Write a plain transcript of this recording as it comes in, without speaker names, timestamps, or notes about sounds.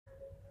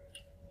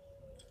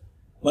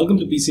Welcome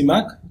to PC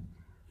Mac.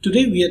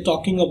 Today we are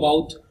talking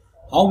about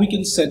how we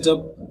can set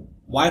up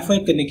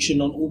Wi-Fi connection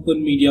on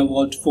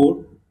Openmediavault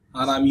 4,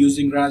 and I'm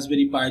using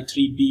Raspberry Pi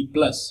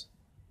 3B+.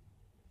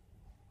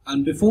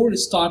 And before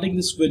starting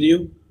this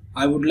video,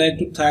 I would like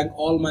to thank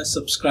all my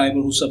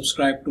subscribers who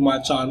subscribe to my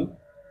channel.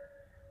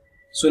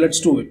 So let's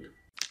do it.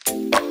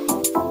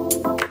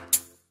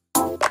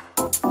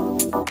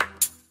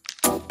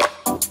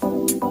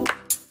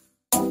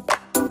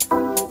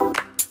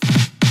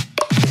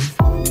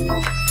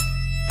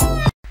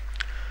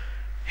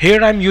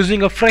 Here I'm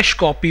using a fresh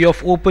copy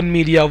of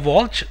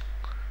Openmediavault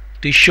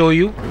to show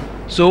you.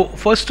 So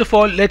first of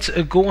all, let's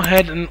go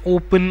ahead and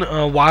open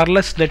a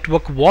wireless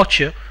network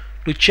watcher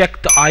to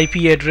check the IP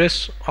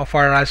address of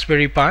our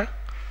Raspberry Pi,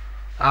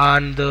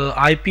 and the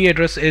IP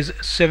address is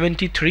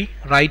 73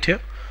 right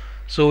here.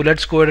 So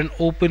let's go ahead and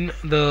open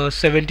the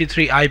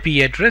 73 IP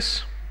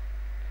address,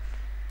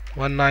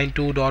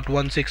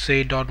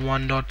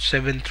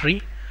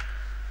 192.168.1.73,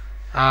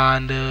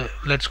 and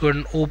let's go ahead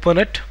and open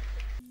it.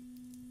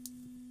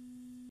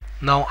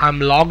 Now I'm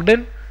logged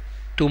in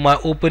to my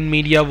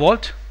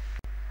Openmediavault.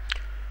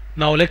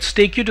 Now let's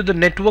take you to the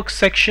network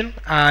section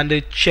and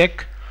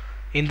check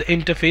in the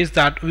interface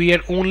that we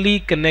are only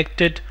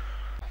connected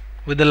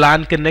with the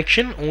LAN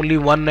connection. Only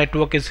one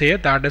network is here,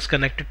 that is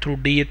connected through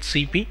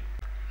DHCP.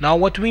 Now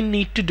what we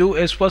need to do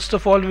is, first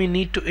of all, we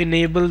need to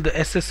enable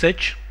the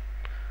SSH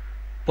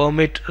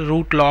permit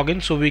root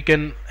login so we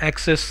can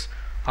access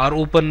our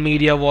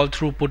Openmediavault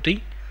through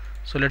PuTTY.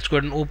 So let's go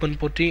ahead and open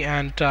PuTTY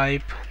and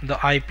type the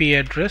IP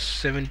address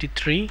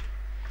 73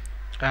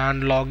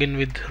 and log in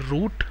with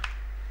root.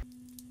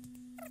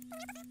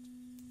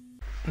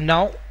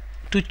 Now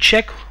to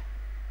check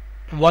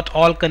what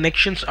all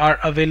connections are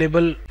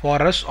available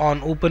for us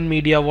on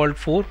Openmediavault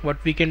 4,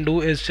 what we can do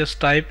is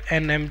just type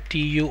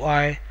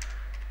nmtui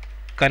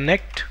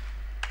connect,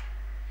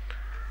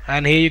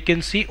 and here you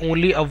can see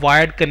only a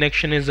wired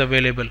connection is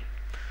available.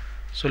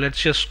 So let's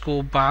just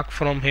go back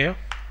from here,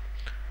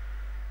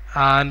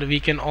 and we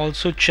can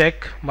also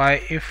check by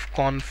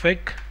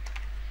ifconfig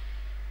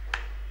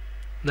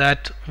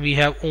that we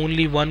have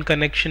only one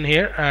connection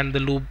here and the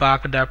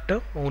loopback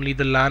adapter, only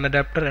the LAN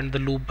adapter and the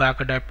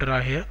loopback adapter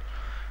are here.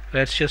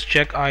 Let's just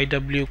check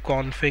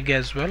iwconfig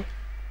as well,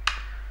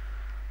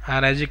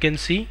 and as you can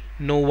see,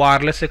 no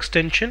wireless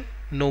extension,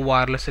 no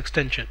wireless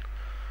extension.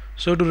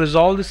 So to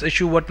resolve this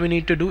issue, what we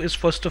need to do is,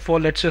 first of all,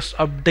 let's just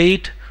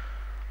update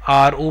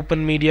our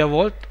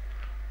Openmediavault.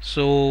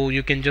 So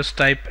you can just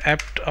type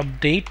apt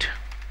update,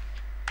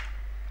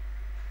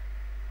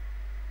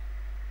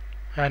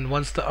 and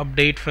once the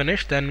update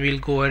finished, then we'll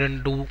go ahead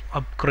and do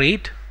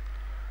upgrade.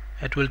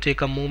 It will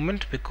take a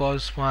moment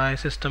because my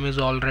system is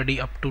already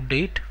up to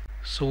date.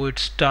 So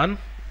it's done.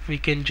 We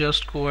can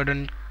just go ahead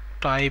and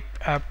type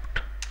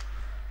apt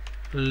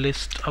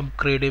list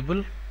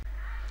upgradable.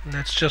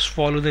 Let's just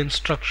follow the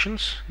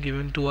instructions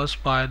given to us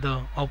by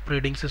the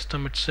operating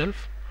system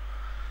itself,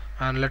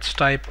 and let's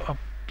type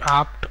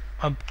apt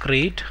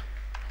upgrade.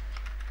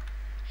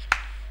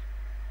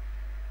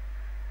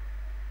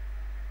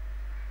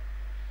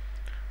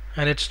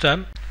 And it's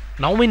done.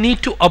 Now we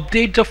need to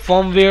update the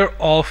firmware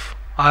of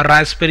our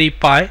Raspberry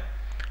Pi.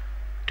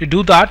 To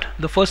do that,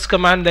 the first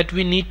command that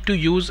we need to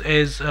use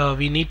is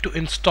we need to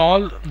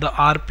install the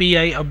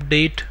RPI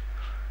update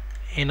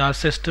in our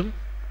system,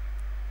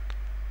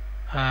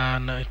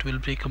 and it will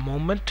take a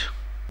moment.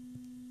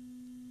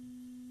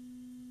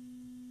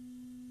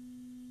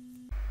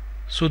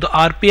 So the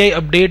RPI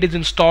update is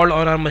installed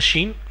on our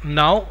machine.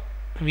 Now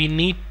we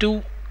need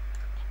to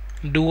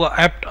do a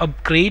apt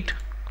upgrade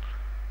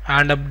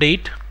and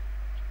update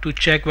to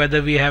check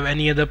whether we have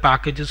any other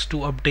packages to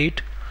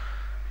update.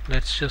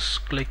 Let's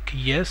just click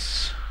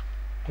yes,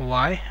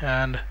 Y,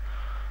 and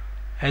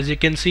as you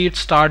can see, it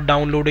start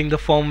downloading the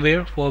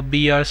firmware for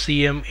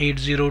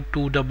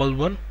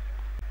BRCM80211.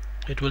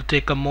 It will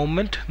take a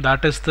moment.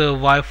 That is the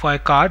Wi-Fi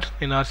card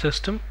in our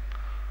system.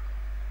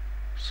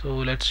 So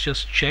let's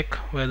just check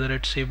whether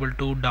it's able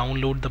to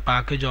download the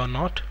package or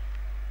not.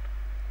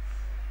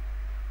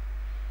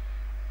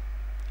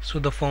 So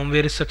the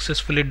firmware is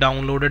successfully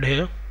downloaded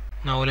here.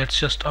 Now let's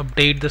just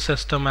update the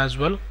system as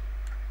well.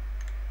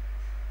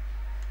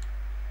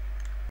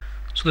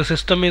 So the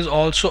system is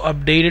also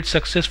updated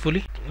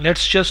successfully.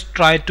 Let's just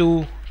try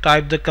to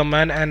type the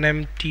command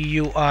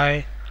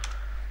nmtui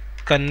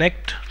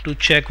connect to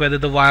check whether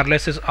the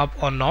wireless is up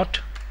or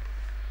not.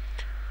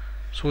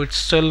 So it's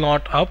still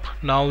not up.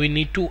 Now we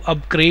need to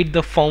upgrade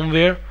the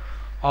firmware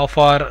of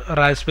our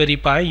Raspberry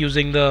Pi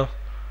using the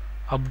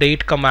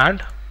update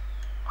command,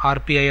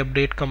 RPI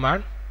update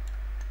command,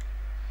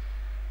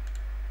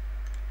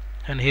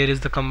 and here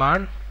is the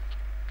command.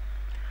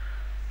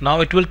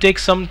 Now it will take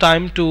some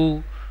time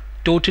to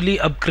totally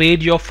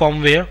upgrade your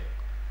firmware,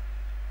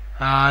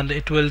 and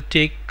it will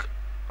take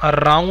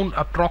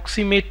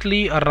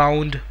approximately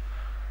around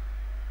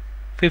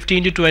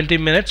 15 to 20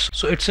 minutes.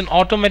 So it's an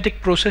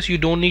automatic process, you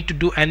don't need to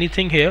do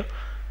anything here.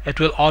 It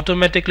will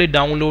automatically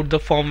download the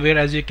firmware.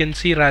 As you can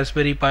see,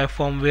 Raspberry Pi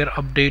firmware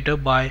updater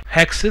by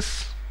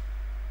Hexis.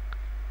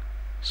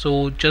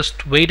 So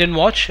just wait and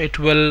watch, it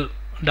will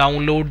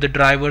download the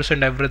drivers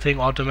and everything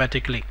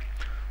automatically.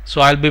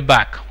 So I'll be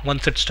back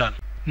once it's done.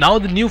 Now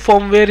the new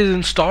firmware is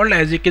installed.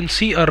 As you can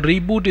see, a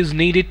reboot is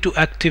needed to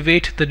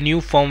activate the new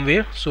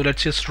firmware. So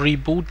let's just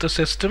reboot the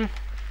system,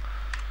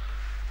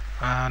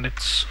 and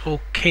it's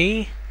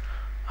okay.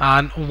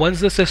 And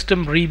once the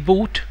system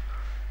reboot,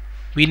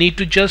 we need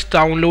to just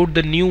download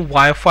the new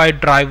Wi-Fi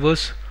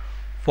drivers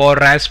for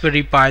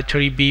Raspberry Pi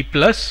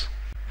 3B+.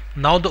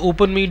 Now the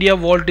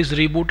Openmediavault is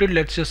rebooted.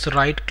 Let's just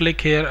right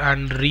click here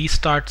and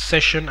restart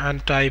session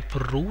and type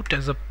root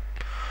as a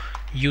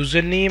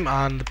username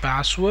and the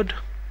password.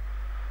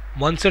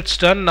 Once it's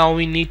done, now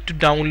we need to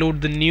download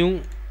the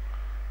new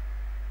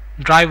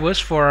drivers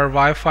for our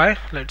Wi-Fi.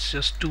 Let's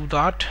just do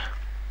that.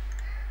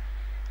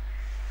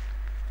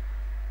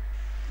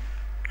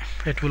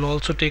 It will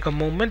also take a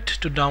moment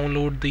to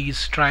download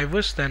these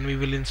drivers, then we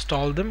will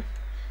install them.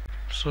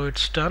 So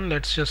it's done.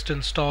 Let's just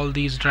install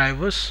these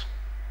drivers,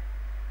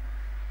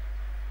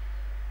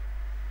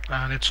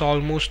 and it's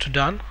almost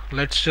done.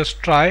 Let's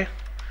just try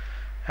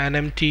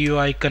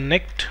NMTUI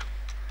connect,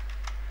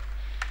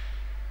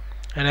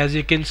 and as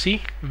you can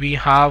see, we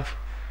have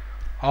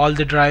all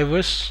the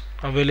drivers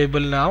available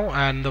now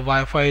and the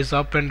Wi-Fi is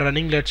up and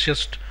running. Let's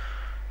just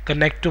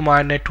connect to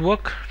my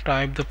network,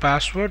 type the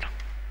password,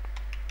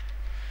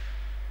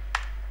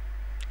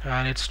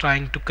 and it's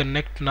trying to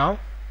connect now.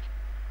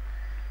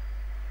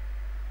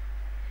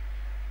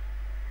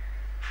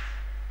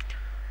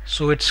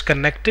 So it's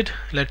connected.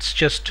 Let's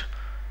just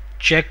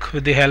check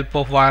with the help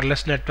of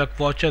wireless network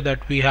watcher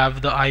that we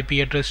have the IP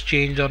address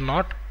changed or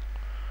not.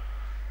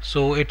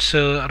 So it's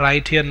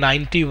right here,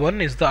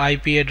 91 is the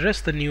IP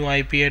address, the new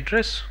IP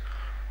address.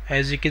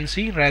 As you can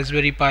see,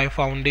 Raspberry Pi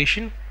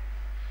Foundation.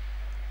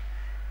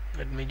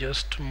 Let me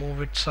just move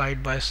it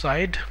side by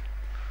side.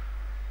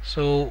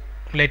 So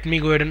let me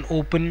go ahead and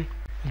open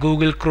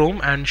Google Chrome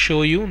and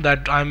show you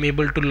that I'm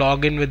able to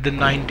log in with the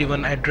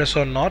 91 address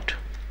or not.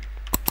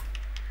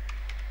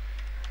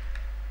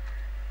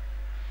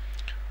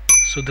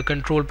 So the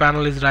control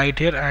panel is right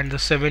here and the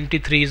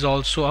 73 is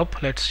also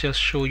up. Let's just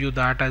show you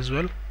that as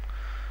well.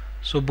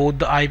 So both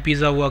the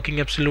IPs are working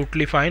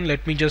absolutely fine.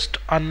 Let me just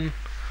unplug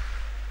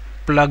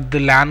the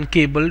LAN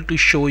cable to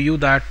show you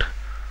that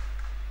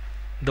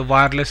the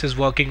wireless is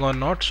working or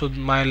not. So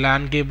my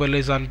LAN cable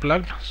is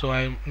unplugged, so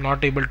I'm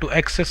not able to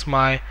access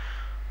my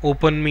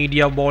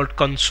Openmediavault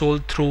console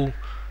through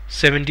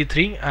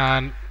 73,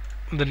 and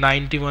the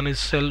 91 is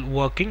still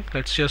working.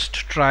 Let's just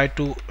try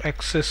to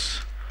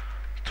access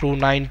through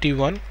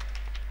 91,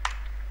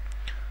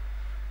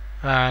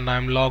 and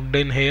I'm logged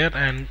in here,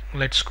 and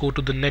let's go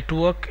to the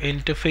network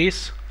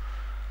interface,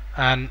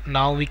 and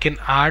now we can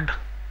add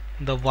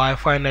the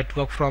Wi-Fi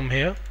network from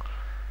here,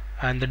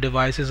 and the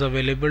device is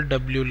available,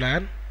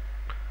 WLAN.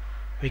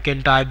 We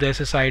can type the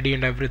SSID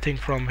and everything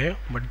from here,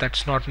 but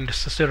that's not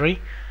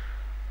necessary.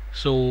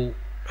 So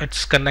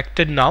it's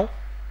connected now,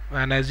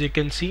 and as you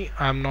can see,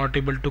 I'm not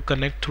able to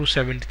connect through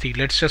 73.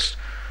 Let's just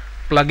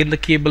plug in the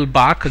cable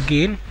back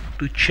again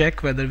to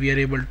check whether we are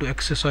able to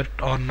access it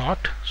or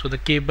not. So the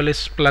cable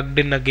is plugged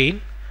in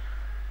again,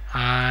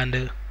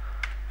 and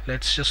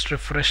let's just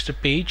refresh the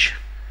page,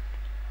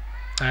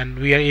 and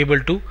we are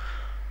able to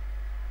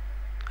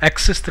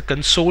access the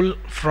console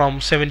from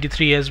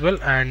 73 as well,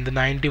 and the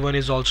 91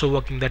 is also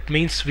working. That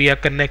means we are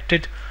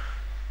connected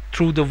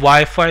through the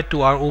Wi-Fi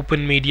to our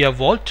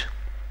Openmediavault.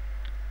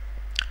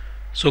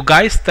 So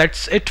guys,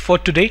 that's it for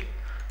today.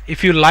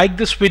 If you like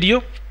this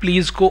video,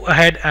 please go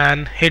ahead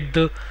and hit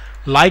the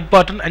like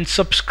button and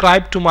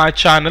subscribe to my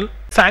channel.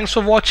 Thanks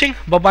for watching.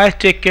 Bye bye,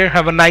 take care,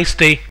 have a nice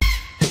day.